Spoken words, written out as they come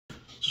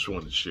Just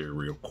wanted to share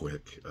real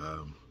quick.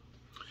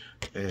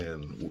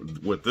 And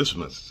what this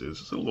message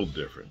is a little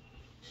different.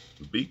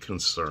 Be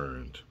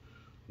concerned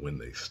when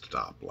they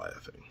stop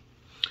laughing.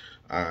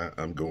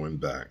 I'm going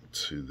back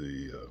to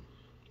the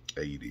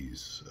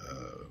 80s.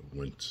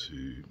 Went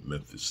to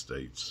Memphis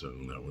State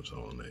soon. I was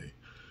on a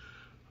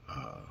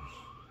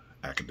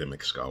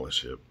academic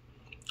scholarship,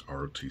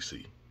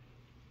 ROTC,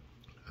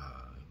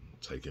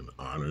 taking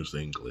honors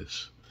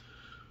English.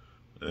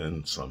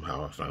 And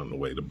somehow I found a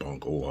way to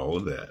bungle all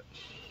of that.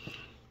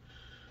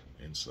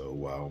 And so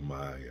while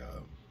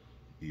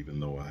even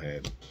though I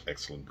had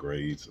excellent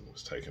grades and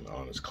was taking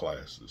honors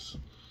classes,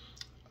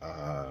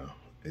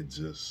 it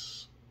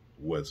just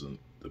wasn't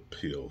the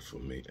pill for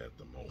me at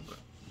the moment.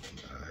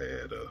 I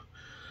had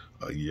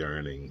a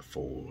yearning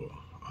for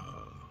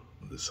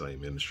the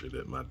same industry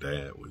that my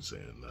dad was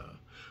in.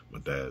 My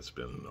dad's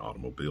been in the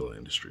automobile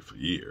industry for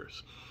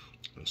years.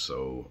 And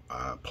so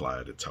I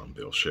applied at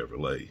Tombell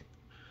Chevrolet.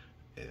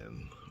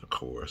 And of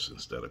course,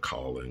 instead of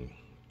calling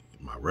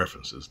my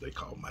references, they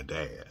called my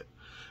dad.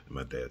 And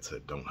my dad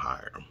said, don't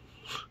hire him.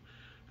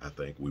 I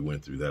think we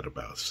went through that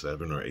about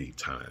 7 or 8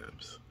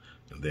 times.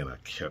 And then I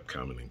kept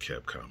coming and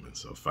kept coming.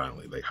 So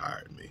finally they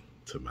hired me,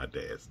 to my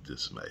dad's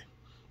dismay.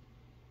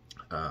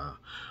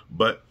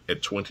 But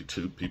at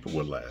 22, people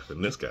were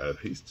laughing. This guy,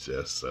 he's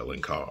just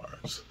selling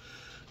cars.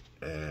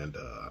 And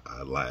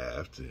I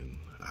laughed and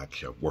I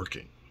kept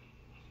working.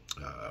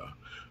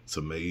 It's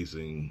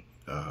amazing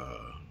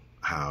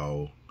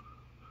how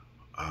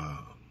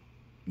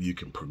you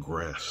can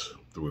progress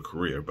through a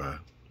career by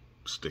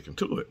sticking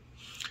to it.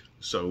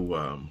 So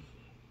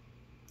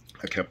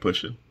I kept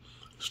pushing,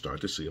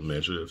 started to see a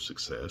measure of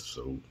success.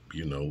 So,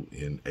 you know,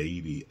 in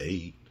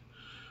 '88,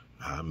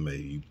 I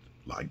made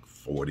like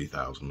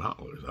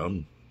 $40,000.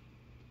 I'm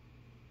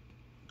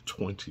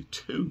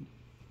 22.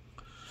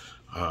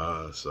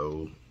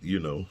 So, you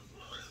know,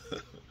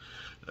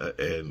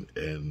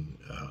 and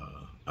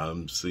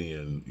I'm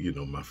seeing, you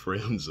know, my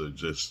friends are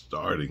just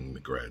starting to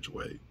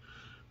graduate.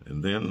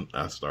 And then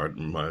I started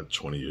my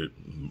 20 year,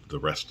 the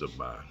rest of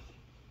my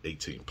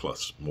 18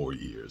 plus more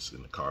years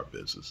in the car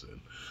business,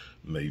 and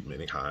made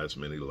many highs,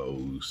 many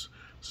lows,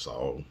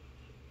 saw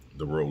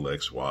the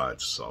Rolex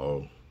watch,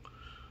 saw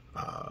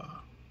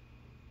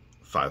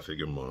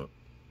 5-figure month,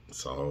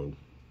 saw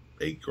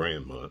 8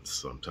 grand months,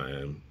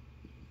 sometime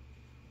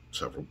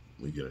several,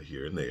 you know,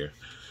 here and there.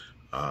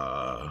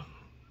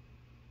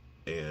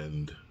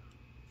 And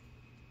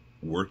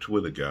worked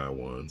with a guy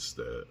once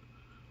that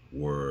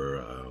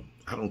were,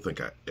 I don't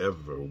think I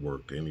ever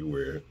worked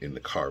anywhere in the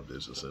car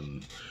business,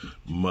 and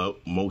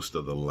most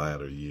of the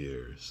latter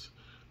years,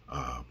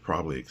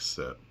 probably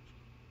except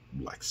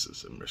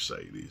Lexus and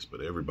Mercedes,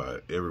 but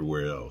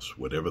everywhere else,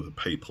 whatever the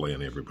pay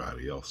plan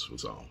everybody else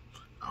was on,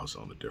 I was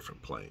on a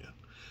different plan.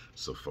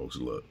 So folks,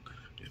 look,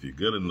 if you're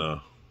good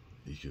enough,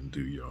 you can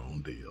do your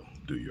own deal,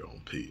 do your own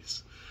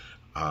piece.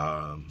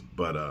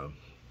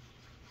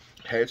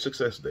 Had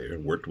success there.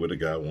 Worked with a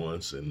guy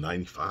once in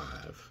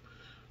 '95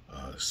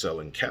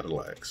 selling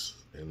Cadillacs,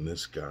 and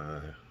this guy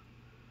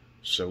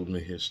showed me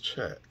his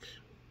check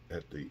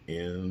at the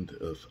end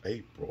of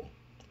April,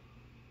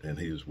 and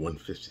he was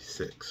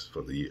 156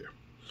 for the year.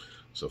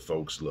 So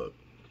folks, look,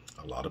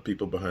 a lot of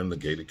people behind the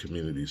gated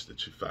communities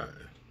that you find,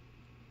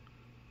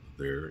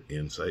 they're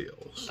in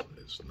sales.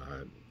 It's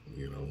not,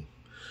 you know,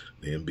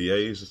 the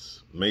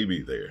MBAs may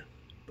be there,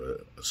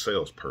 but a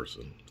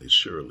salesperson is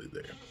surely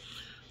there.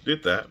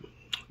 Did that,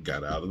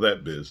 got out of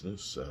that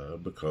business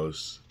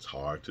because it's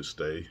hard to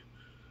stay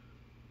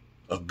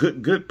a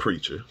good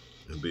preacher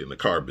and be in the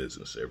car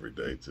business every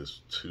day.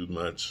 Just too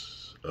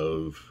much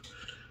of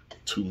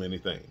too many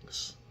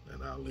things,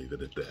 and I'll leave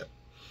it at that.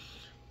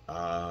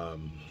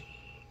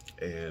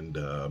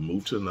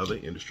 Moved to another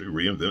industry,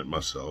 reinvented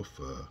myself,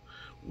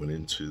 went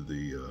into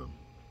the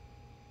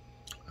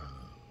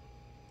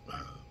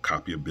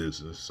copier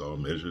business, saw a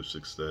measure of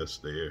success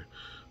there,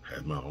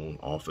 had my own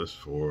office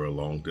for a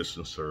long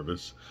distance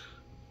service,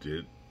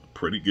 did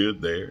pretty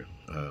good there.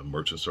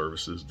 Merchant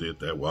services, did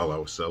that while I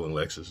was selling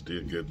Lexus,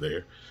 did good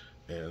there.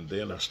 And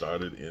then I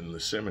started in the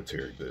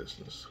cemetery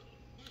business.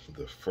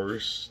 The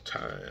first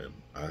time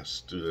I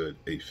stood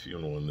a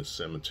funeral in the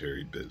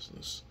cemetery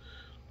business,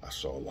 I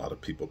saw a lot of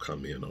people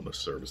come in on a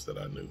service that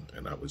I knew,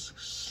 and I was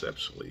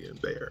exceptionally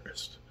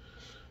embarrassed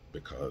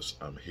because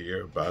I'm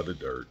here by the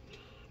dirt.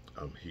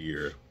 I'm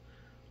here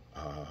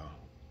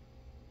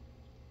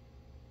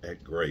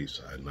at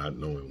Graveside, not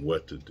knowing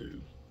what to do,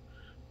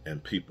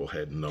 and people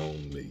had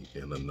known me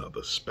in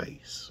another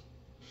space.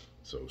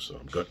 So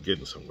I'm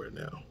getting somewhere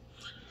now.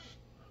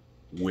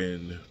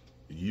 When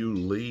you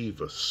leave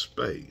a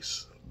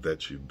space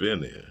that you've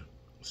been in,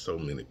 so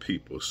many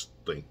people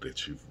think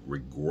that you've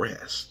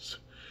regressed,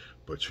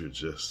 but you're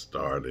just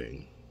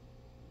starting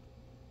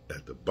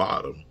at the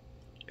bottom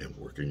and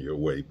working your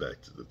way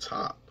back to the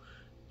top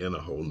in a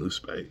whole new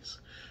space.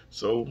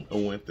 So I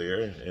went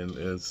there, and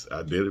as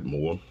I did it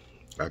more,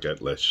 I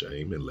got less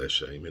shame and less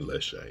shame and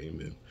less shame.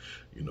 And,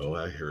 you know,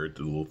 I heard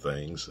the little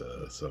things.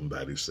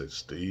 Somebody said,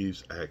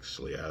 Steve's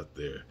actually out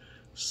there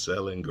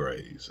selling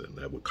grays, and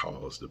that would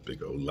cause the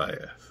big old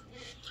laugh.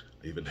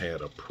 I even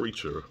had a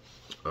preacher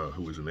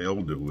who was an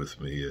elder with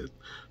me at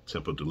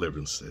Temple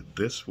Deliverance said,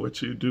 "This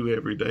what you do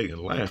every day,"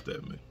 and laughed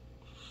at me.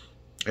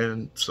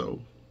 And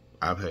so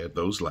I've had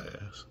those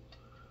laughs.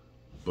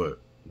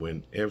 But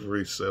when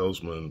every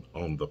salesman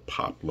on the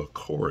Poplar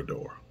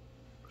corridor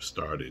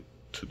started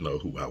to know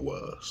who I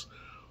was,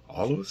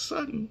 all of a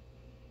sudden,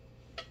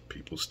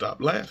 people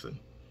stopped laughing.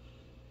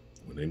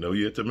 When they know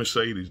you're at the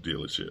Mercedes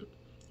dealership,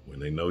 when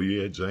they know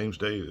you're at James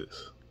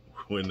Davis,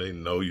 when they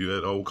know you're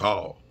at Old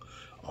Call,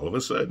 all of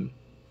a sudden,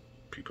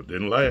 people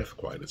didn't laugh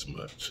quite as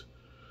much.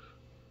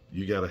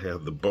 You got to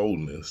have the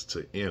boldness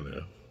to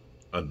enter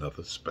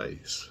another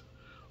space.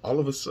 All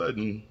of a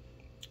sudden,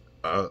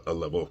 a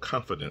level of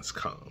confidence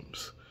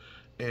comes.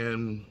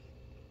 And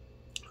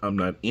I'm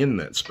not in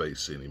that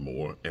space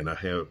anymore, and I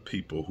have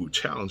people who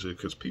challenge it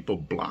because people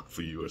block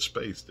for you a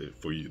space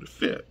for you to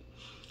fit.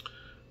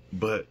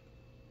 But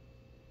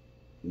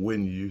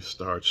when you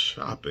start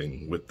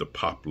shopping with the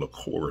Poplar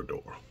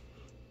corridor,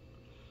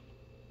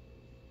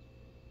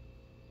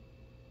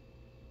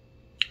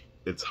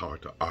 it's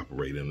hard to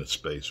operate in a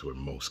space where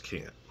most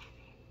can't.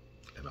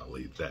 And I'll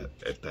leave that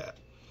at that.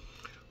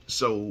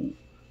 So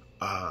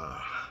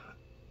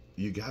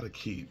you got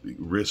to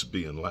risk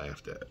being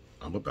laughed at.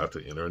 I'm about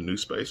to enter a new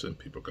space and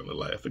people are going to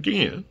laugh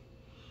again.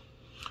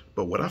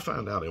 But what I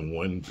found out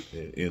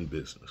in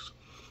business,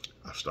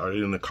 I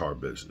started in the car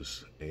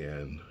business,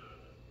 and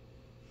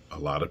a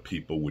lot of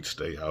people would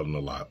stay out in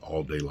the lot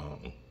all day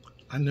long.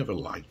 I never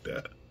liked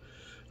that.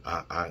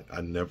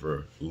 I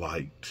never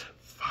liked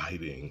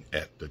fighting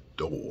at the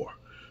door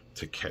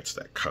to catch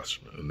that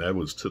customer. And that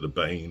was to the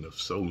bane of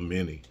so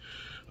many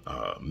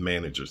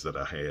managers that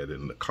I had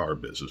in the car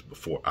business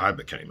before I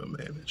became a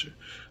manager.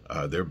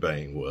 Their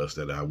bane was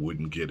that I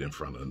wouldn't get in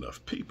front of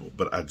enough people,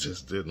 but I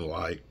just didn't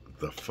like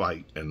the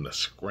fight and the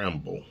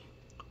scramble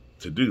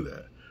to do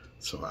that.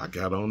 So I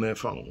got on that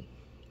phone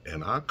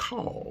and I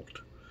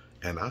called,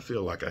 and I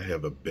feel like I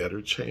have a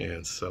better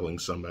chance selling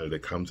somebody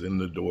that comes in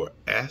the door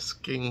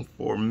asking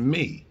for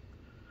me.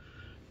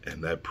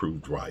 And that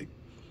proved right.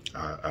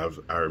 I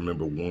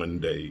remember one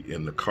day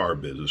in the car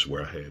business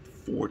where I had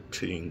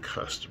 14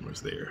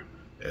 customers there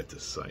at the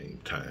same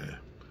time.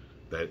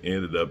 That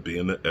ended up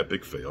being an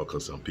epic fail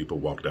because some people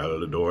walked out of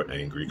the door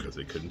angry because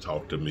they couldn't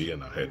talk to me,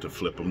 and I had to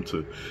flip them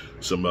to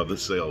some other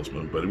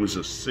salesman. But it was a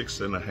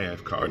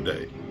 6.5 car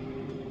day.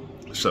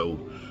 So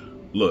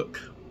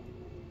look,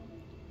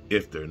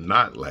 if they're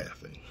not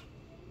laughing,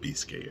 be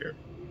scared.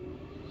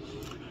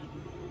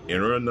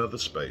 Enter another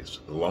space.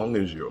 As long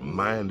as your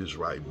mind is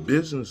right,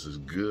 business is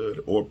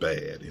good or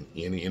bad in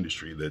any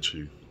industry that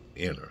you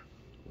enter,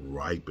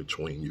 right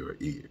between your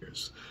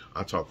ears.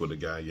 I talked with a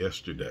guy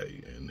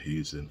yesterday, and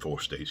he's in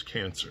 4-stage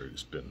cancer.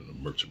 He's been in the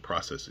merchant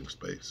processing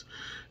space,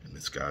 and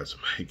this guy's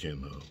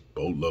making a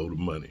boatload of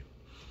money.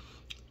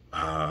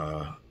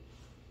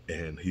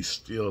 And he's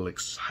still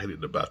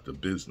excited about the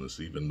business,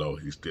 even though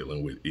he's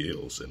dealing with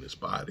ills in his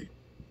body.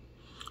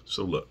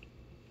 So look,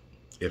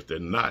 if they're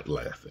not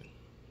laughing,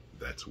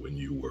 that's when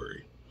you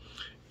worry.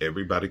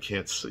 Everybody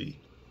can't see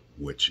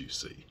what you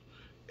see.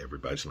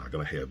 Everybody's not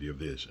going to have your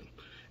vision.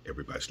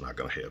 Everybody's not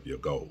going to have your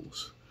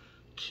goals.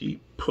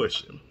 Keep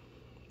pushing,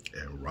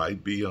 and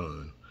right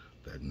beyond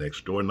that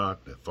next door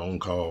knock, that phone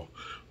call,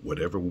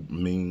 whatever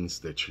means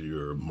that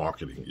you're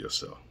marketing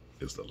yourself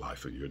is the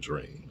life of your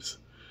dreams.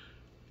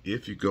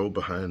 If you go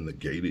behind the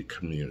gated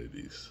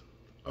communities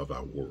of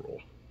our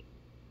world,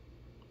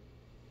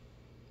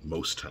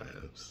 most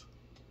times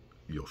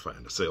you'll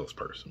find a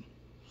salesperson.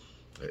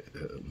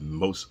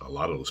 A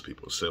lot of those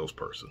people are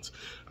salespersons.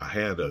 I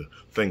had a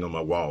thing on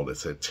my wall that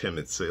said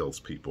timid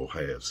salespeople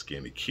have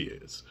skinny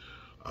kids.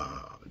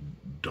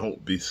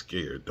 Don't be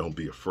scared. Don't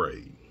be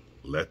afraid.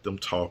 Let them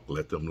talk.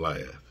 Let them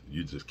laugh.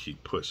 You just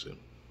keep pushing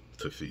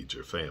to feed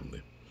your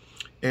family.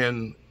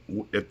 And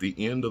at the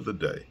end of the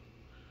day,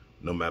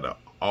 no matter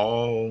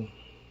all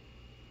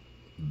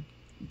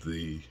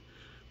the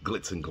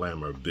glitz and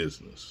glamour of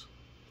business,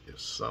 if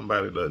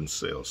somebody doesn't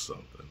sell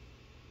something,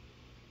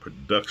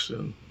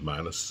 production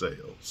minus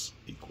sales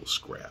equals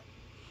scrap.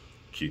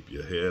 Keep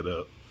your head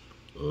up,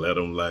 let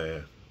them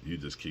laugh. You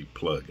just keep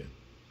plugging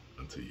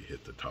until you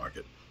hit the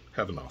target.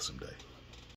 Have an awesome day.